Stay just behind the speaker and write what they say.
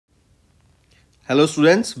Hello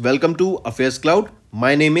students, welcome to Affairs Cloud.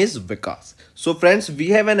 My name is Vikas. So friends, we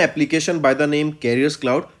have an application by the name Careers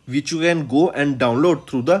Cloud which you can go and download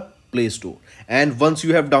through the Play Store. And once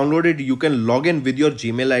you have downloaded, you can log in with your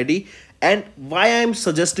Gmail ID. And why I am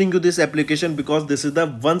suggesting you this application, because this is the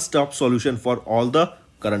one-stop solution for all the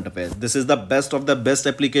current affairs. This is the best of the best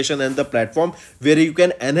application and the platform where you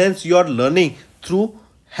can enhance your learning through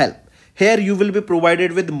help. Here you will be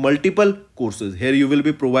provided with multiple courses. Here you will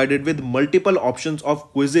be provided with multiple options of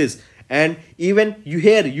quizzes, and even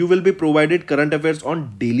you will be provided current affairs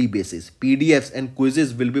on daily basis. PDFs and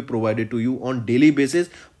quizzes will be provided to you on daily basis,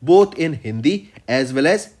 both in Hindi as well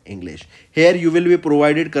as English. Here you will be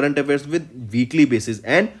provided current affairs with weekly basis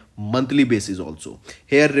and monthly basis also.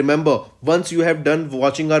 Here remember, once you have done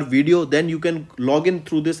watching our video, then you can log in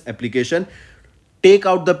through this application, take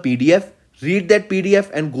out the PDF, read that PDF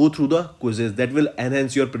and go through the quizzes. That will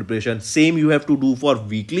enhance your preparation. Same you have to do for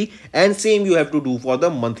weekly and same you have to do for the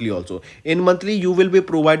monthly also. In monthly you will be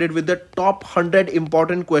provided with the top 100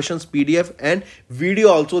 important questions PDF and video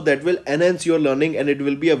also, that will enhance your learning, and it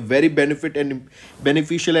will be a very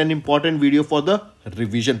beneficial and important video for the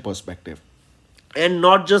revision perspective. And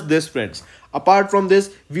not just this friends, apart from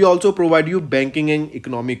this we also provide you banking and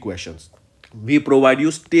economic questions. We provide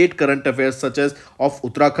you state current affairs such as of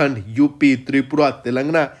Uttarakhand, UP, Tripura,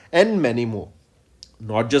 Telangana and many more.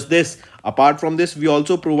 Not just this, apart from this we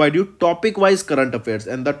also provide you topic wise current affairs,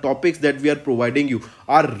 and the topics that we are providing you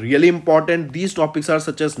are really important. These topics are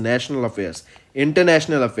such as national affairs,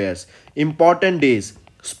 international affairs, important days,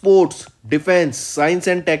 sports, defense, science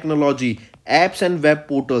and technology, apps and web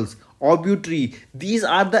portals, obituary. These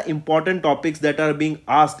are the important topics that are being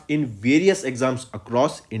asked in various exams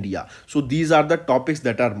across India. So these are the topics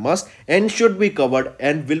that are must and should be covered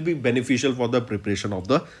and will be beneficial for the preparation of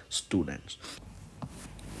the students.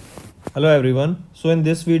 Hello everyone. So in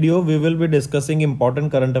this video we will be discussing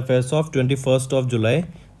important current affairs of 21st of July.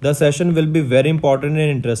 The session will be very important and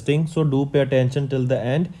interesting, so do pay attention till the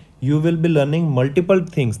end. You will be learning multiple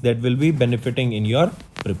things that will be benefiting in your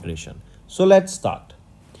preparation. So let's start.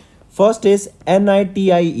 First is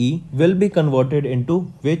NITIE will be converted into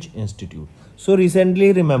which institute? So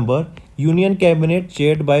recently, remember, Union Cabinet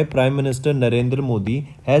chaired by Prime Minister Narendra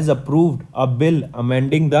Modi has approved a bill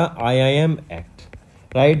amending the IIM Act.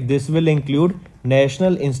 Right? This will include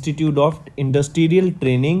National Institute of Industrial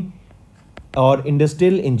Training or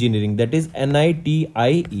Industrial Engineering, that is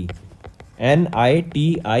NITIE.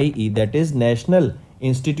 NITIE, that is National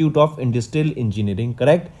Institute of Industrial Engineering,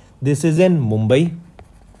 correct? This is in Mumbai.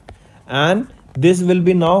 And this will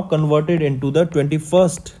be now converted into the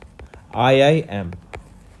 21st IIM,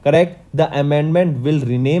 correct? The amendment will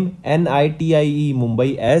rename NITIE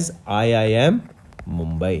Mumbai as IIM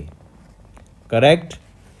Mumbai, correct?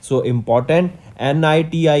 So important,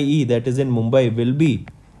 NITIE that is in Mumbai will be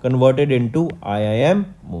converted into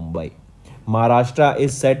IIM Mumbai. Maharashtra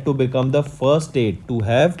is set to become the first state to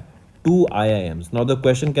have 2 IIMs. Now the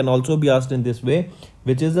question can also be asked in this way: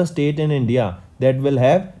 which is the state in India that will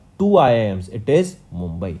have 2 IIMs? It is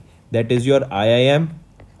Mumbai. That is your IIM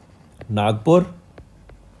Nagpur,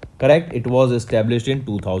 correct? It was established in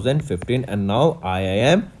 2015, and now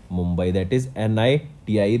IIM Mumbai, that is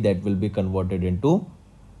NITIE, that will be converted into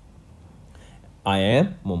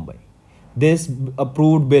IIM Mumbai. This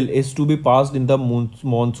approved bill is to be passed in the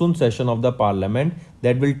monsoon session of the parliament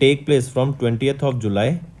that will take place from 20th of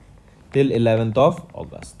July till 11th of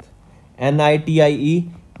August.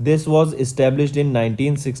 NITIE, this was established in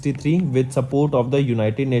 1963 with support of the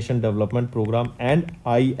United Nations Development Program and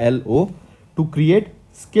ILO to create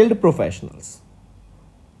skilled professionals.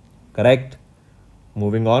 Correct?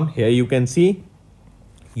 Moving on, here you can see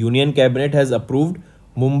Union Cabinet has approved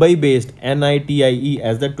Mumbai-based NITIE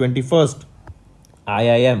as the 21st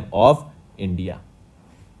IIM of India.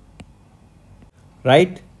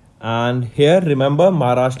 Right? And here remember,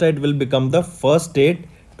 Maharashtra, it will become the first state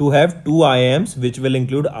to have 2 IIMs, which will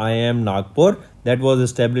include IIM Nagpur that was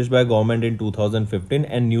established by government in 2015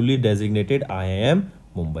 and newly designated IIM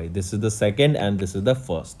Mumbai. This is the second and this is the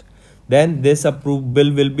first. Then this approved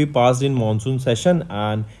bill will be passed in monsoon session,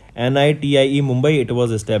 and NITIE Mumbai, it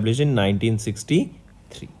was established in 1963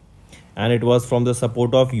 and it was from the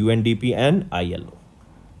support of UNDP and ILO.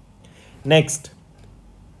 Next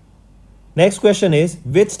question is,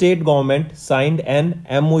 which state government signed an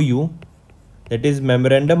MOU, that is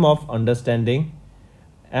Memorandum of Understanding,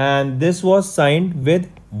 and this was signed with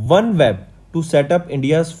OneWeb to set up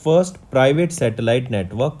India's first private satellite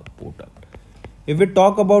network portal. If we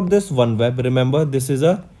talk about this OneWeb, remember this is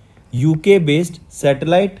a UK based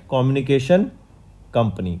satellite communication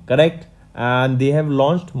company, correct? And they have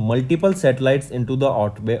launched multiple satellites into the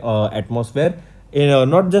atmosphere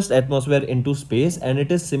not just atmosphere, into space, and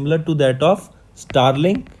it is similar to that of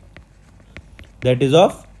Starlink, that is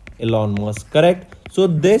of Elon Musk, correct? So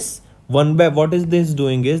this OneWeb, what is this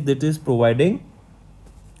doing is that is providing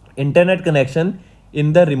internet connection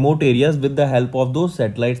in the remote areas with the help of those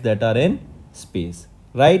satellites that are in space,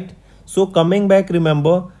 right? So coming back,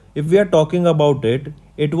 remember, if we are talking about it,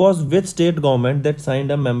 it was which state government that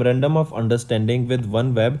signed a memorandum of understanding with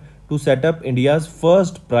OneWeb to set up India's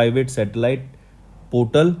first private satellite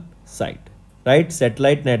portal site, right?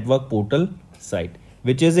 Satellite network portal site.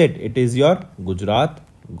 Which is it? It is your Gujarat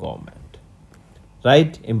government,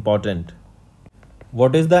 right? Important.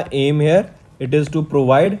 What is the aim here? It is to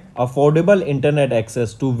provide affordable internet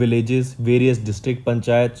access to villages, various district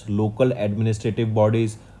panchayats, local administrative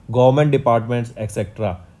bodies, government departments,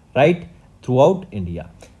 etc. Right? Throughout India.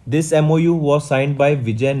 This MOU was signed by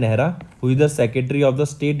Vijay Nehra, who is the Secretary of the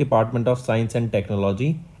State Department of Science and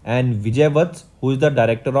Technology, and Vijay Vats, who is the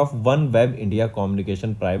Director of OneWeb India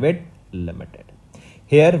Communication Private Limited.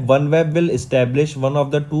 Here, OneWeb will establish one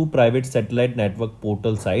of the two private satellite network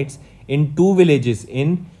portal sites in two villages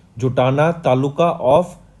in Jotana Taluka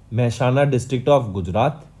of Mehsana district of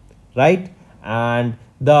Gujarat, right? And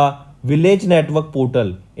the village network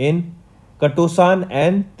portal in Katosan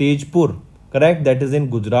and Tejpur, correct, that is in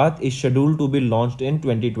Gujarat, is scheduled to be launched in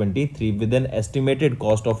 2023 with an estimated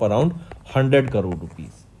cost of around 100 crore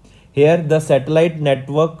rupees. Here, the satellite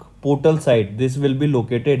network portal site, this will be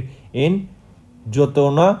located in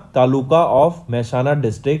Jotona Taluka of Mehsana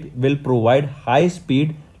district, will provide high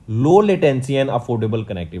speed, low latency and affordable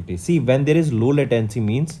connectivity. See, when there is low latency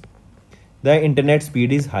means the internet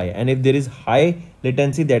speed is high, and if there is high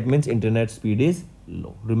latency, that means internet speed is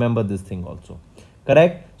low. Remember this thing also,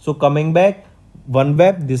 correct? So coming back,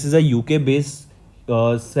 OneWeb, this is a UK based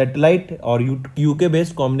satellite or UK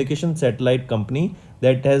based communication satellite company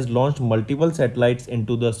that has launched multiple satellites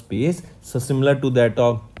into the space, so similar to that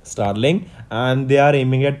of Starlink, and they are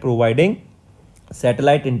aiming at providing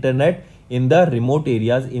satellite internet in the remote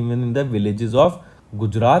areas, even in the villages of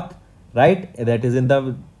Gujarat, right? That is in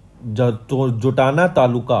the Jotana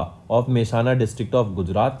Taluka of Mehsana district of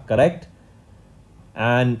Gujarat, correct?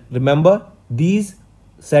 And remember, these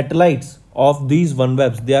satellites of these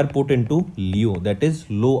OneWebs, they are put into LEO, that is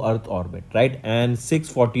low Earth orbit, right? And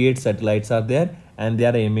 648 satellites are there, and they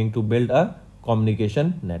are aiming to build a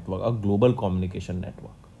communication network, a global communication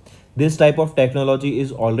network. This type of technology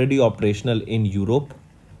is already operational in Europe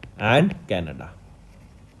and Canada,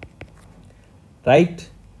 right?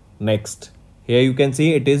 Next, here you can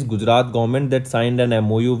see it is Gujarat government that signed an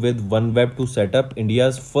MOU with OneWeb to set up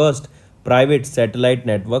India's first private satellite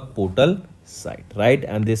network portal site, right?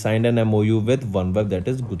 And they signed an MOU with OneWeb, that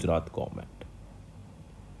is Gujarat government.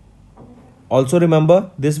 Also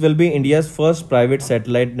remember, this will be India's first private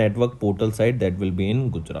satellite network portal site that will be in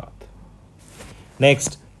Gujarat.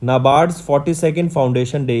 Next, NABARD's 42nd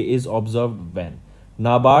Foundation Day is observed when?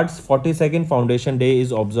 NABARD's 42nd Foundation Day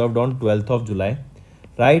is observed on 12th of July,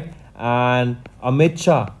 right? And Amit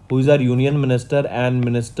Shah, who is our Union Minister and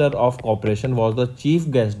Minister of Cooperation, was the chief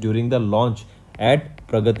guest during the launch at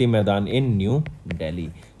Pragati Maidan in New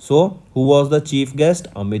Delhi. So, who was the chief guest?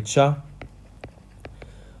 Amit Shah,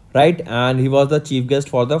 right? And he was the chief guest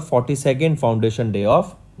for the 42nd Foundation Day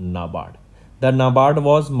of NABARD. The NABARD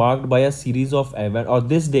was marked by a series of events, or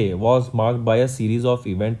this day was marked by a series of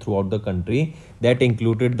events throughout the country that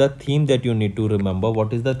included the theme that you need to remember.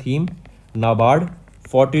 What is the theme? NABARD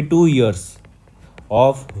 42 years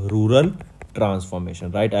of rural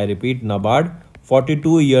transformation, right? I repeat, NABARD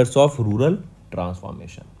 42 years of rural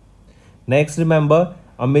transformation. Next, remember,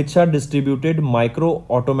 Amit Shah distributed micro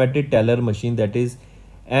automated teller machine, that is,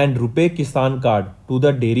 and Rupee Kisan card to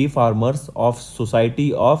the dairy farmers of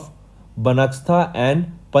Society of Banakstha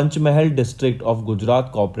and Panchmahal district of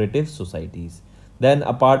Gujarat cooperative societies. Then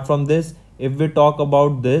apart from this, if we talk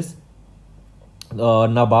about this,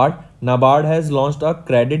 NABARD has launched a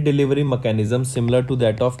credit delivery mechanism similar to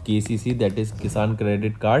that of KCC, that is Kisan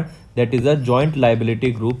Credit Card, that is a joint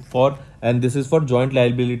liability group for, and this is for joint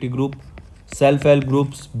liability group, self-help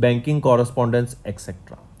groups, banking correspondence,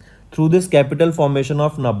 etc. Through this capital formation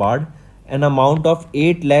of NABARD, an amount of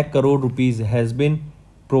 8 lakh crore rupees has been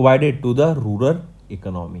provided to the rural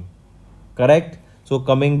economy, correct? So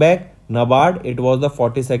coming back, NABARD, it was the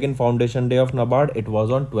 42nd Foundation Day of NABARD. It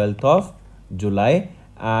was on 12th of July,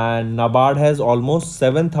 and NABARD has almost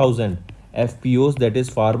 7,000 FPOs, that is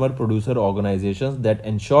farmer producer organizations, that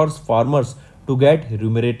ensures farmers to get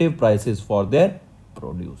remunerative prices for their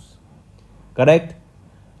produce, correct?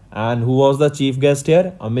 And who was the chief guest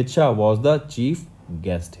here? Amit Shah was the chief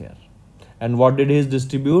guest here. And what did he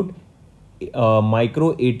distribute?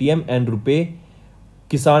 Micro ATM and Rupee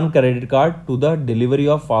Kisan credit card to the delivery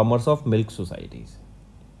of farmers of milk societies.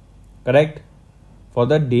 Correct? For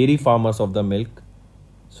the dairy farmers of the milk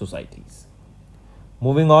societies.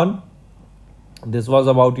 Moving on, this was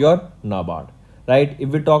about your NABARD, right? If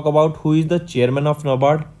we talk about who is the chairman of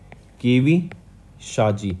NABARD, KV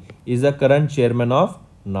Shaji is the current chairman of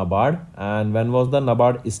NABARD. And when was the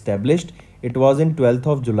NABARD established? It was in 12th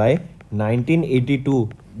of July 1982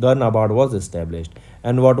 the NABARD was established.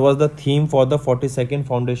 And what was the theme for the 42nd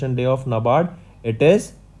foundation day of NABARD? It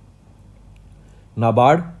is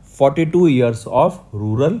NABARD 42 years of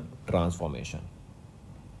rural transformation.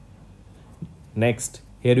 Next,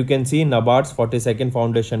 here you can see NABARD's 42nd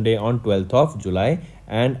foundation day on 12th of July,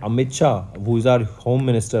 and Amit Shah, who is our home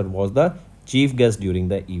minister, was the chief guest during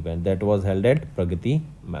the event that was held at Pragati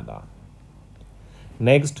Maidan.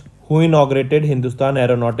 Next, who inaugurated Hindustan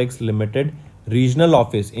Aeronautics Limited regional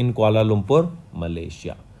office in Kuala Lumpur,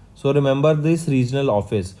 Malaysia? So remember, this regional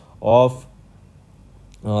office of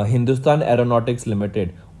Hindustan Aeronautics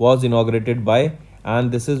Limited was inaugurated by,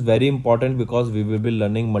 and this is very important because we will be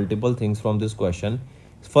learning multiple things from this question.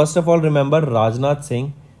 First of all, remember Rajnath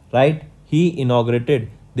Singh, right? He inaugurated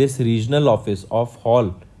this regional office of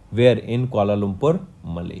Hall where in Kuala Lumpur,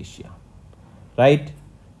 Malaysia, right?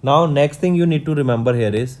 Now next thing you need to remember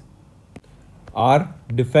here is our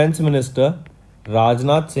defense minister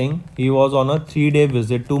Rajnath Singh, he was on a 3-day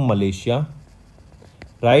visit to Malaysia,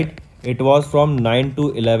 right? It was from 9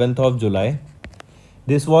 to 11th of July.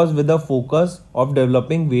 This was with the focus of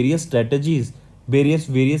developing various strategies,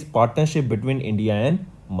 various partnership between India and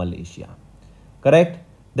Malaysia. Correct?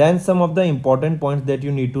 Then some of the important points that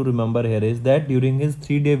you need to remember here is that during his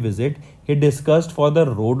 3-day visit, he discussed for the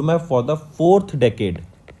roadmap for the fourth decade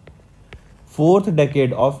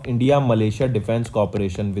of India-Malaysia defense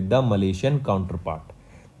cooperation with the Malaysian counterpart.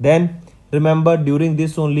 Then remember, during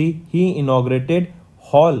this only he inaugurated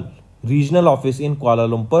Hall regional office in Kuala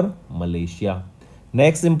Lumpur, Malaysia.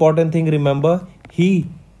 Next important thing, remember, he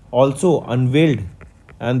also unveiled,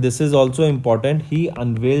 and this is also important, he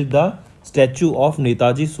unveiled the statue of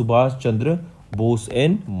Netaji Subhash Chandra Bose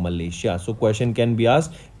in Malaysia. So question can be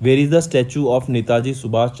asked, where is the statue of Netaji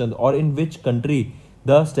Subhash Chandra, or in which country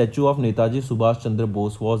the statue of Netaji Subhash Chandra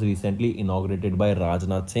Bose was recently inaugurated by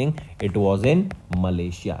Rajnath Singh? It was in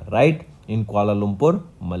Malaysia, right? In Kuala Lumpur,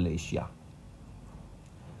 Malaysia.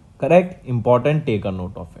 Correct? Important, take a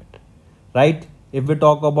note of it, right? If we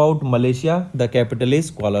talk about Malaysia, the capital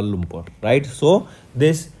is Kuala Lumpur, right? So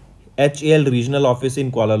this HAL regional office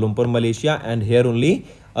in Kuala Lumpur, Malaysia, and here only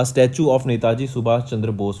a statue of Netaji Subhash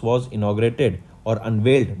Chandra Bose was inaugurated or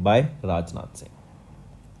unveiled by Rajnath Singh.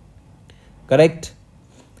 Correct?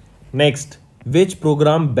 Next, which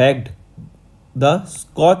program bagged the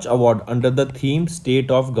Scotch Award under the theme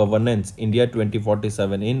State of Governance India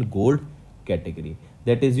 2047 in gold category?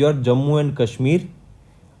 That is your Jammu and Kashmir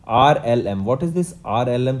RLM. What is this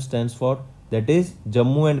RLM stands for? That is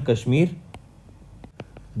Jammu and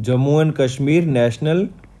Kashmir National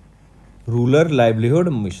Rural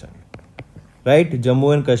Livelihood Mission, right?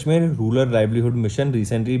 Jammu and Kashmir Rural Livelihood Mission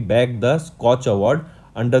recently bagged the Scotch Award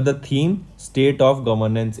under the theme State of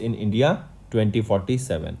Governance in India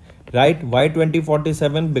 2047, right? Why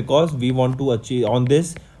 2047? Because we want to achieve on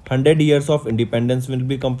this 100 years of independence will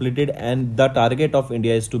be completed, and the target of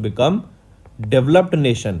India is to become developed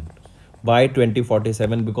nation by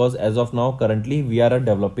 2047, because as of now currently we are a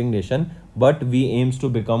developing nation, but we aims to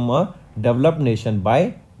become a developed nation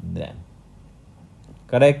by then.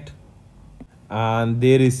 Correct? And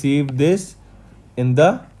they received this in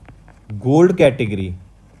the gold category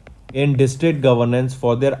in district governance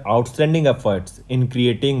for their outstanding efforts in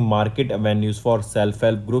creating market avenues for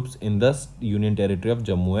self-help groups in the Union Territory of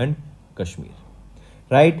Jammu and Kashmir,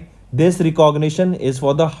 right? This recognition is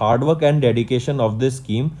for the hard work and dedication of this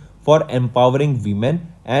scheme for empowering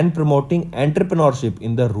women and promoting entrepreneurship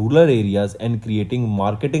in the rural areas and creating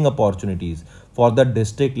marketing opportunities for the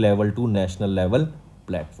district level to national level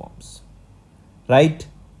platforms, right?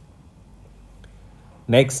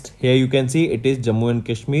 Next, here you can see it is Jammu and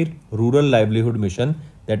Kashmir Rural Livelihood Mission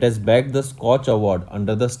that has bagged the Scotch Award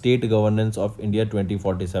under the State Governance of India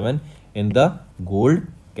 2047 in the gold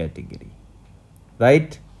category,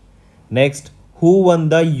 right? Next, who won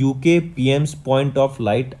the UK PM's Point of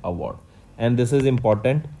Light Award? And this is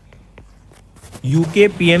important.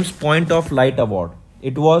 UK PM's Point of Light Award.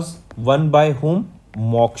 It was won by whom?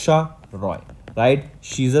 Moksha Roy, right?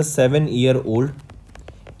 She's a 7-year-old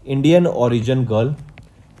Indian origin girl,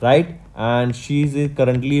 right? And she is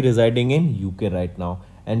currently residing in UK right now.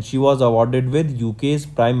 And she was awarded with UK's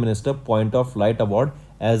Prime Minister Point of Light Award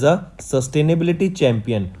as a sustainability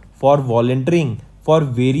champion for volunteering for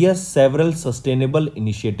various several sustainable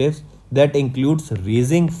initiatives that includes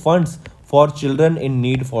raising funds for children in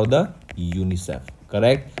need for the UNICEF.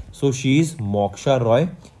 Correct. So she is Moksha Roy.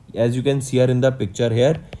 As you can see her in the picture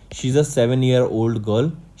here, she's a 7-year-old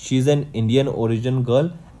girl. She's an Indian origin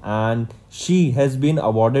girl, and she has been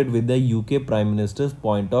awarded with the UK Prime Minister's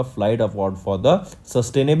Point of Flight Award for the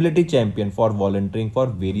Sustainability Champion for volunteering for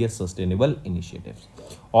various sustainable initiatives.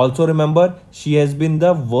 Also remember, she has been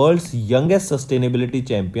the world's youngest sustainability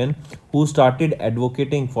champion who started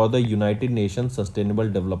advocating for the United Nations Sustainable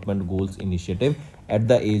Development Goals initiative at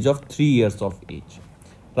the age of 3 years of age.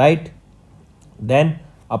 Right? Then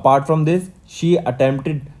apart from this, she is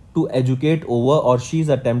attempting to educate over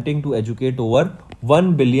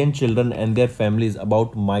 1 billion children and their families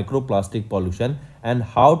about microplastic pollution and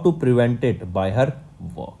how to prevent it by her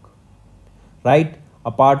work. Right?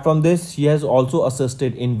 Apart from this, she has also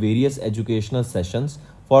assisted in various educational sessions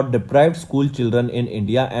for deprived school children in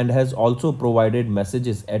India and has also provided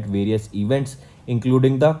messages at various events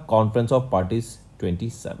including the Conference of Parties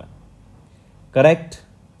 27. Correct?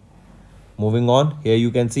 Moving on, here you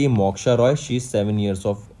can see Moksha Roy. She is 7 years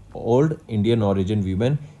of old, Indian origin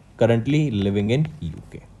woman, currently living in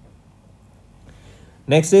UK.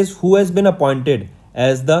 Next is who has been appointed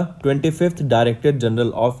as the 25th Director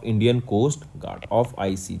General of Indian Coast Guard of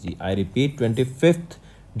ICG. I repeat, 25th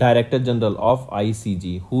Director General of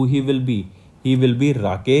ICG. Who he will be? He will be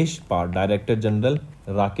Rakesh Pal. Director General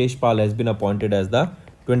Rakesh Pal has been appointed as the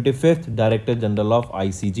 25th Director General of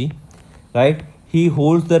ICG. Right? He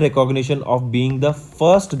holds the recognition of being the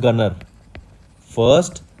first gunner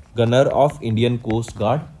of Indian Coast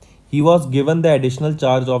Guard. He was given the additional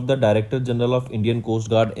charge of the Director General of Indian Coast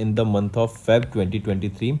Guard in the month of Feb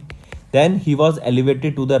 2023. Then he was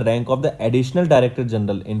elevated to the rank of the Additional Director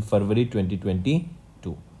General in February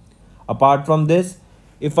 2022. Apart from this,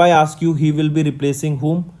 if I ask you, he will be replacing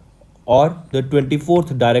whom? Or the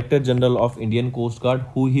 24th Director General of Indian Coast Guard,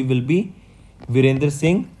 who he will be? Virendra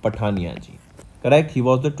Singh Pathania ji. Correct? He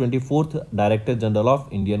was the 24th Director General of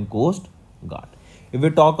Indian Coast Guard. If we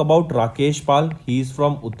talk about Rakesh Pal, he is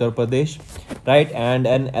from Uttar Pradesh, right, and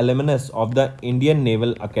an alumnus of the Indian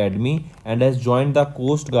Naval Academy and has joined the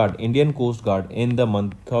Coast Guard, Indian Coast Guard in the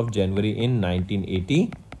month of January in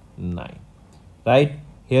 1989. Right,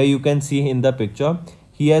 here you can see in the picture,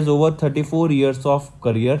 he has over 34 years of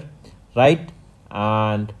career, right,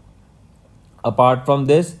 and apart from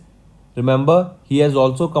this, remember, he has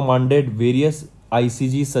also commanded various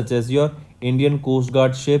ICGs such as your Indian Coast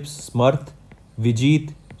Guard ships Smarth,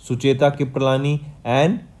 Vijit, Sucheta Kipralani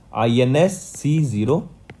and INS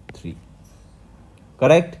C03.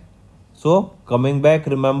 Correct? So, coming back,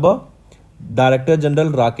 remember, Director General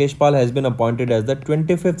Rakesh Pal has been appointed as the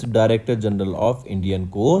 25th Director General of Indian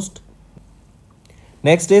Coast.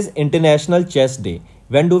 Next is International Chess Day.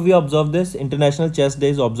 When do we observe this? International Chess Day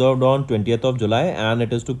is observed on 20th of July and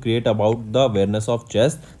it is to create about the awareness of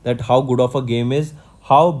chess, that how good of a game is,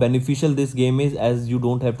 how beneficial this game is, as you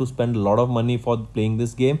don't have to spend a lot of money for playing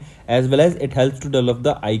this game, as well as it helps to develop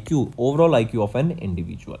the IQ, overall IQ of an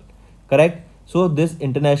individual. Correct? So this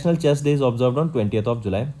International Chess Day is observed on 20th of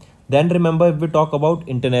July. Then remember, if we talk about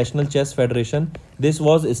International Chess Federation, this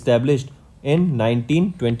was established in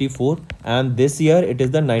 1924 and this year it is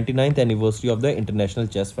the 99th anniversary of the International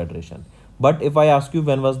Chess Federation. But if I ask you,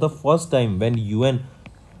 when was the first time when UN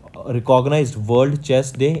recognized World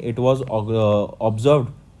Chess Day? It was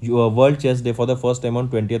observed World Chess Day for the first time on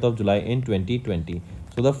 20th of July in 2020.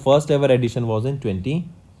 So the first ever edition was in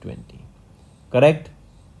 2020. Correct?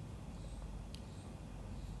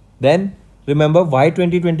 Then remember, why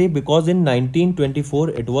 2020? Because in 1924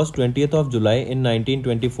 it was 20th of July in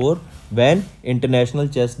 1924 when International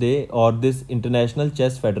Chess Day or this International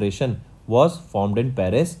Chess Federation was formed in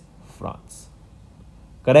Paris, France.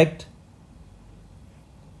 Correct?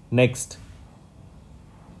 Next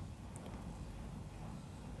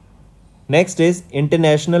is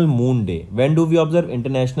International Moon Day. When do we observe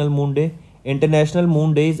International Moon Day? International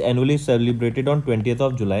Moon Day is annually celebrated on 20th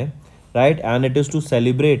of July, right, and it is to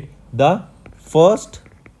celebrate the first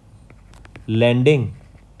landing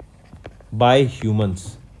by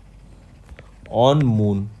humans on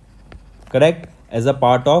moon, correct, as a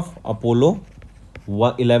part of Apollo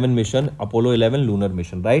 11 mission, Apollo 11 lunar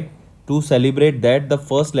mission, right? To celebrate that, the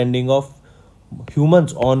first landing of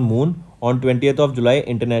humans on moon on 20th of July,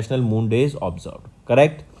 International Moon Day is observed,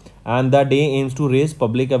 correct? And the day aims to raise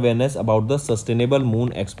public awareness about the sustainable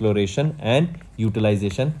moon exploration and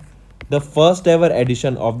utilization. The first ever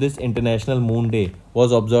edition of this International Moon Day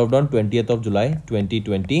was observed on 20th of July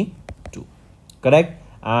 2022, correct?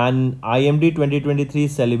 and IMD 2023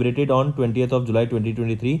 is celebrated on 20th of July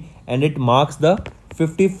 2023, and it marks the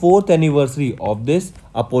 54th anniversary of this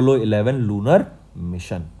Apollo 11 lunar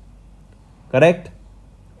mission. Correct?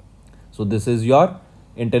 So this is your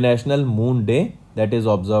International Moon Day that is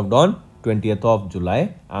observed on 20th of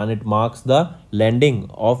July, and it marks the landing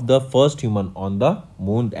of the first human on the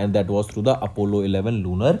moon, and that was through the Apollo 11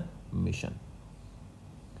 lunar mission.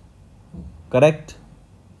 Correct?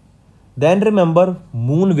 Then remember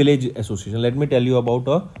Moon Village Association. Let me tell you about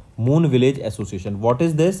a Moon Village Association. What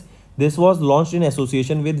is this? This was launched in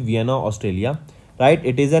association with Vienna, Australia. Right?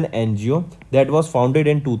 It is an NGO that was founded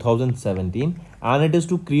in 2017, and it is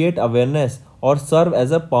to create awareness or serve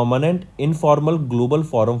as a permanent informal global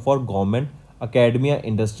forum for government, academia,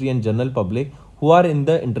 industry and general public who are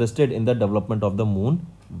interested in the development of the Moon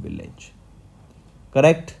Village.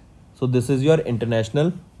 Correct? So this is your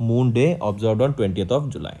International Moon Day observed on 20th of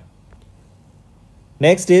July.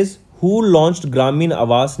 Next is, who launched Gramin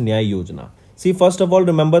Awas Nyay Yojana? See, first of all,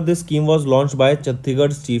 remember this scheme was launched by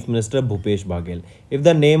Chhattisgarh's Chief Minister Bhupesh Baghel. If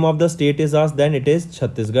the name of the state is asked, then it is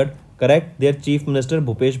Chhattisgarh. Correct? Their Chief Minister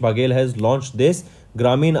Bhupesh Baghel has launched this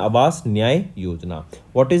Gramin Awas Nyay Yojana.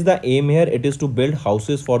 What is the aim here? It is to build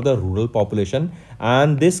houses for the rural population,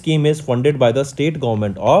 and this scheme is funded by the state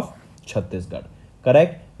government of Chhattisgarh.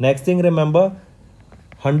 Correct? Next thing, remember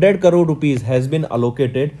 100 crore rupees has been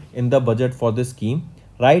allocated in the budget for this scheme,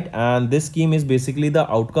 right? And this scheme is basically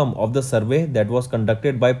the outcome of the survey that was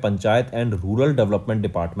conducted by Panchayat and Rural Development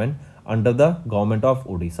Department under the government of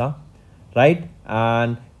Odisha, right?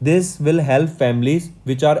 And this will help families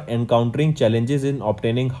which are encountering challenges in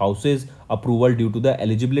obtaining houses approval due to the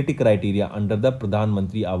eligibility criteria under the Pradhan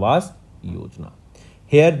Mantri Awas Yojana.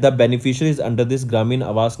 Here the beneficiaries under this Gramin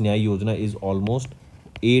Awas Nyay Yojana is almost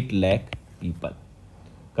 8 lakh people.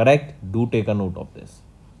 Correct? Do take a note of this.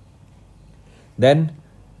 Then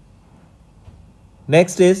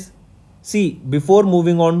next is, see, before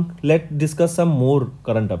moving on, let's discuss some more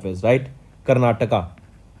current affairs, right? Karnataka.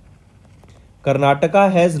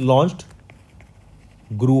 Karnataka has launched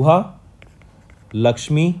Gruha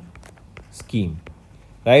Lakshmi scheme,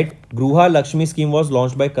 right? Gruha Lakshmi scheme was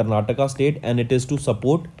launched by Karnataka state, and it is to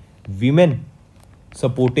support women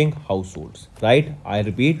supporting households, right? I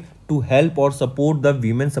repeat, to help or support the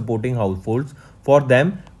women supporting households. For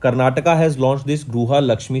them, Karnataka has launched this Gruha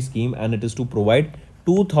Lakshmi scheme, and it is to provide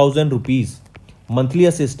 2000 rupees monthly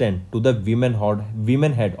assistance to the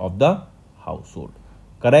women head of the household.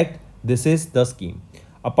 Correct? This is the scheme.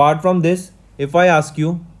 Apart from this, if I ask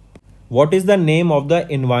you, what is the name of the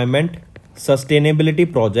environment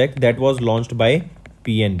sustainability project that was launched by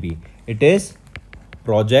PNB? It is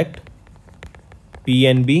Project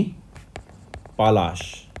PNB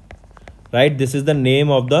Palash. Right? This is the name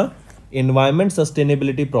of the environment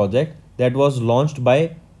sustainability project that was launched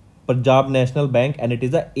by Punjab National Bank, and it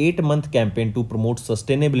is a 8-month campaign to promote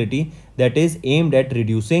sustainability that is aimed at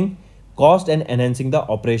reducing cost and enhancing the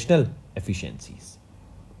operational efficiencies.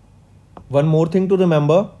 One more thing to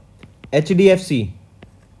remember, HDFC,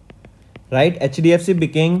 right?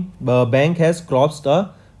 HDFC bank has crossed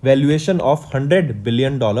a valuation of $100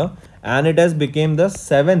 billion, and it has become the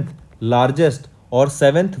 7th largest or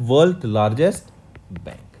 7th world largest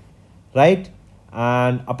bank, right?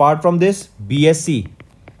 And apart from this, BSE,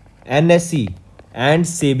 NSE and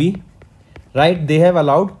SEBI, right, they have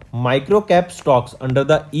allowed micro cap stocks under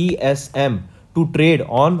the ESM to trade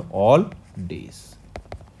on all days.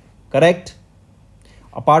 Correct?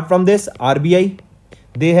 Apart from this, RBI,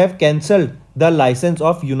 they have cancelled the license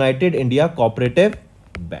of United India Cooperative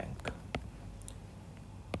Bank.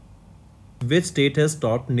 Which state has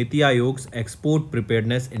topped Niti Aayog's Export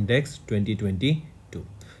Preparedness Index 2022?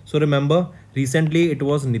 So remember, recently it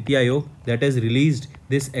was Niti Aayog that has released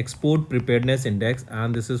this Export Preparedness Index,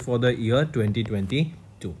 and this is for the year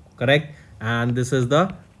 2022. Correct? And this is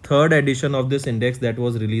the 3rd edition of this index that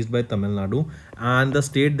was released by Tamil Nadu, and the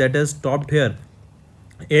state that has topped here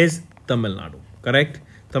is Tamil Nadu. Correct?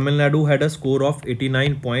 Tamil Nadu had a score of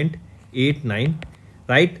 89.89.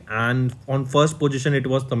 right? And on first position it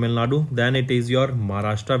was Tamil Nadu, then it is your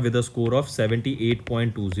Maharashtra with a score of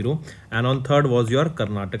 78.20, and on third was your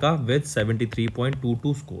Karnataka with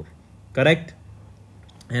 73.22 score. Correct?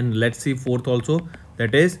 And let's see fourth also,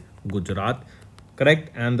 that is Gujarat.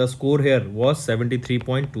 Correct? And the score here was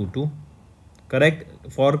 73.22.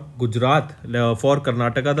 Correct? For Gujarat, for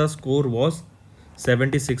Karnataka the score was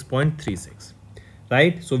 76.36.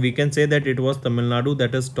 Right? So we can say that it was Tamil Nadu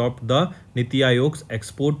that has topped the Niti Aayog's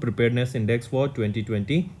Export Preparedness Index for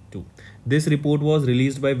 2022. This report was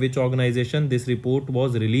released by which organization? This report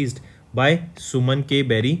was released by Suman K.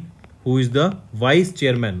 Berry, who is the Vice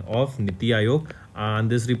Chairman of Niti Aayog, and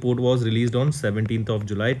this report was released on 17th of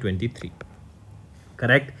July 23.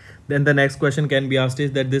 Correct. Then the next question can be asked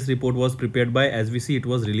is that this report was prepared by, as we see, it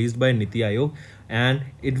was released by Niti Aayog and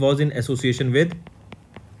it was in association with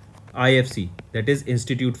IFC, that is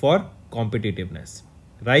Institute for Competitiveness,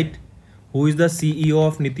 right? Who is the CEO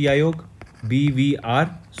of Niti Aayog?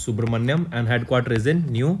 BVR Subramaniam, and headquarters is in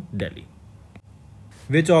New Delhi.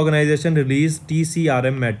 Which organization released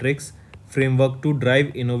TCRM metrics framework to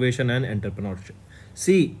drive innovation and entrepreneurship?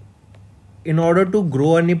 See, in order to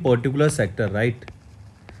grow any particular sector, right,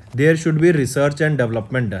 there should be research and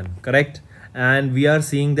development done, correct? And we are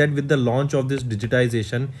seeing that with the launch of this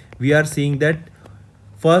digitization, we are seeing that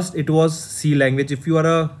first it was C language. If you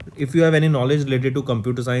have any knowledge related to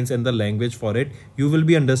computer science and the language for it, you will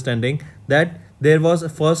be understanding that there was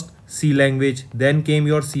first C language, then came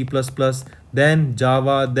your C++, then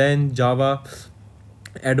Java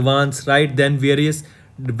advanced, right? Then various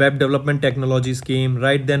web development technologies came,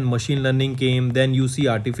 right? Then machine learning came, then you see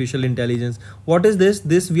artificial intelligence. What is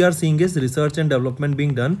this we are seeing is research and development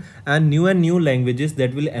being done, and new languages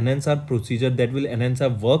that will enhance our procedure, that will enhance our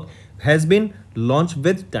work, has been launched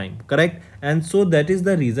with time, correct? And so that is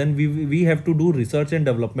the reason we have to do research and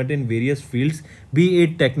development in various fields, be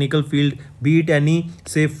it technical field, be it any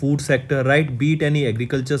say food sector, right, be it any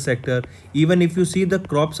agriculture sector. Even if you see, the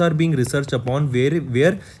crops are being researched upon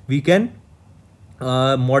where we can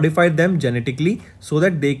modify them genetically so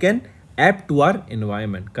that they can adapt to our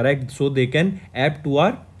environment, correct? So they can adapt to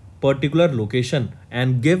our particular location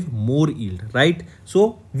and give more yield, right?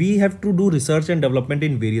 So we have to do research and development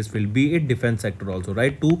in various fields, be it defense sector also,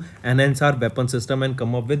 right, to enhance our weapon system and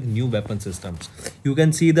come up with new weapon systems. You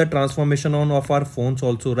can see the transformation on of our phones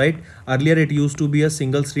also, right? Earlier it used to be a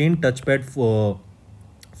single screen touchpad for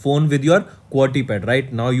phone with your QWERTY pad,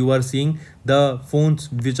 right? Now you are seeing the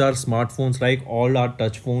phones which are smartphones, like all are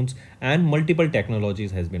touch phones, and multiple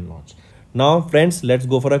technologies has been launched. Now friends, let's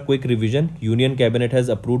go for a quick revision. Union Cabinet has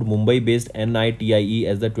approved Mumbai based NITIE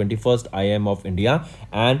as the 21st IIM of India,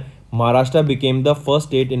 and Maharashtra became the first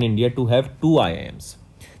state in India to have 2 IIMs.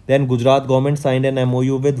 Then Gujarat government signed an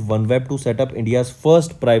MOU with OneWeb to set up India's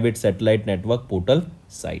first private satellite network portal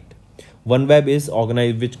site. OneWeb is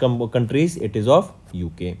organized which countries? It is of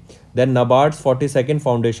UK. Then NABARD's 42nd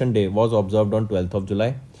Foundation Day was observed on 12th of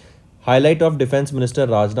July. Highlight of Defence Minister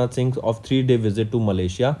Rajnath Singh's of 3-day visit to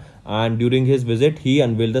Malaysia, and during his visit he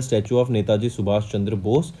unveiled the statue of Netaji Subhash Chandra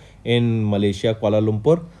Bose in Malaysia, Kuala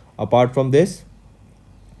Lumpur. Apart from this,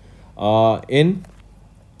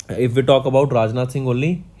 if we talk about Rajnath Singh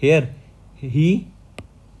only, here he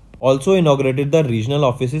also inaugurated the regional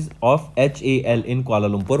offices of HAL in Kuala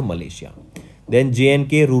Lumpur, Malaysia. Then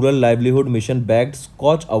J&K Rural Livelihood Mission bagged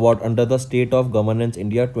Scotch Award under the State of Governance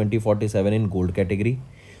India 2047 in Gold category.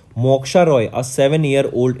 Moksha Roy, a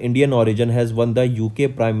 7-year-old Indian origin, has won the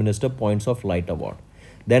UK Prime Minister Points of Light Award.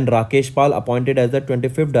 Then Rakesh Pal appointed as the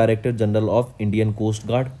 25th Director General of Indian Coast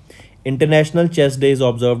Guard. International Chess Day is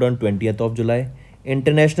observed on 20th of July.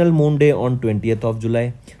 International Moon Day on 20th of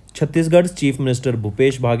July. Chhattisgarh's Chief Minister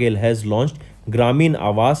Bhupesh Baghel has launched Gramin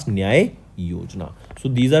Awas Nyay Yojana. So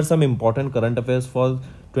these are some important current affairs for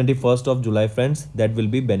 21st of July, friends, that will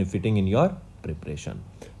be benefiting in your preparation.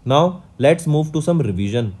 Now let's move to some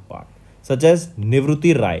revision part, such as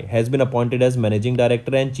Nivruti Rai has been appointed as Managing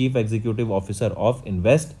Director and Chief Executive Officer of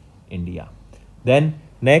Invest India. Then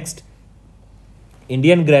next,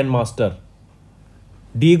 Indian Grandmaster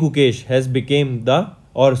D. Gukesh has became the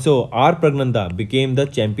R. Pragnanda became the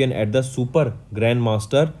champion at the Super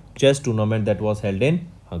Grandmaster chess tournament that was held in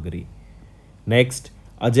Hungary. Next,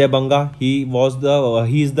 Ajay Banga, he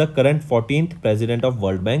is the current 14th president of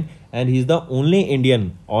World Bank, and he is the only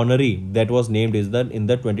Indian honoree that was named in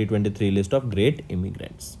the 2023 list of great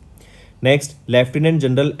immigrants. Next, Lieutenant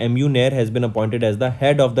General M.U. Nair has been appointed as the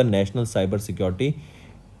head of the National Cyber Security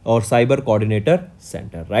or Cyber Coordinator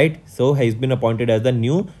Center, right? So he has been appointed as the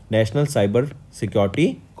new National Cyber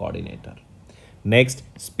Security Coordinator. Next,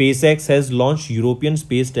 SpaceX has launched European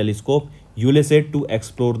Space Telescope ULISAT to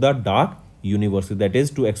explore the dark universe, that is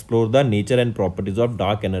to explore the nature and properties of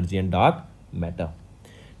dark energy and dark matter.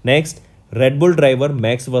 Next, Red Bull driver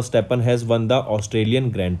Max Verstappen has won the Australian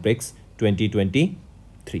Grand Prix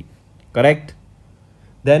 2023. Correct?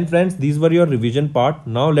 Then friends, these were your revision part.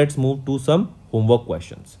 Now let's move to some homework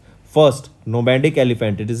questions. First, nomadic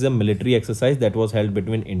elephant. It is a military exercise that was held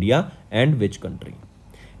between India and which country?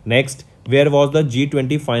 Next, where was the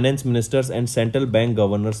G20 finance ministers and central bank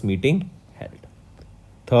governors meeting held?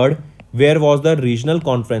 Third, where was the regional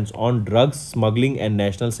conference on drugs, smuggling and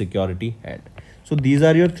national security held? So these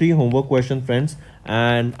are your 3 homework questions, friends,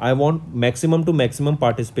 and I want maximum to maximum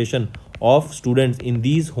participation of students in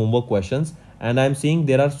these homework questions, and I'm seeing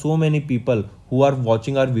there are so many people who are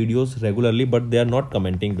watching our videos regularly, but they are not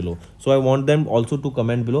commenting below. So I want them also to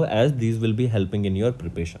comment below, as these will be helping in your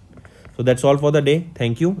preparation. So that's all for the day.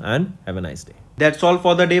 Thank you and have a nice day. That's all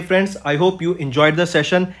for the day, friends. I hope you enjoyed the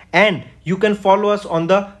session, and you can follow us on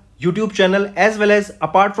the YouTube channel, as well as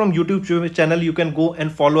apart from YouTube channel, you can go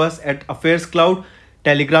and follow us at Affairs Cloud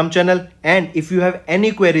Telegram channel. And if you have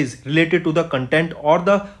any queries related to the content or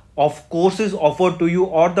the courses offered to you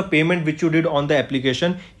or the payment which you did on the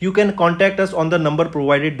application, you can contact us on the number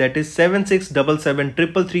provided, that is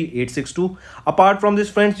 7677333862. Apart from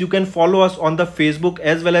this, friends, you can follow us on the Facebook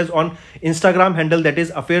as well as on Instagram handle, that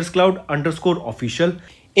is AffairsCloud_official.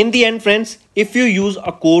 In the end, friends, if you use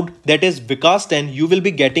a code that is Vikas10, you will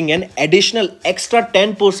be getting an additional extra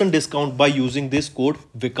 10% discount by using this code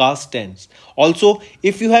Vikas10. Also,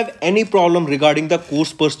 if you have any problem regarding the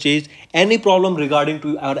course purchase, any problem regarding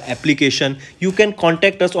to our application, you can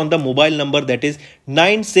contact us on the mobile number, that is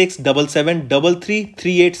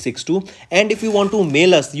 9677333862. And if you want to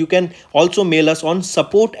mail us, you can also mail us on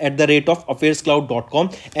support@AffairsCloud.com,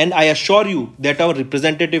 and I assure you that our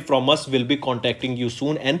representative from us will be contacting you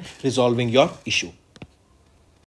soon and resolving your issue.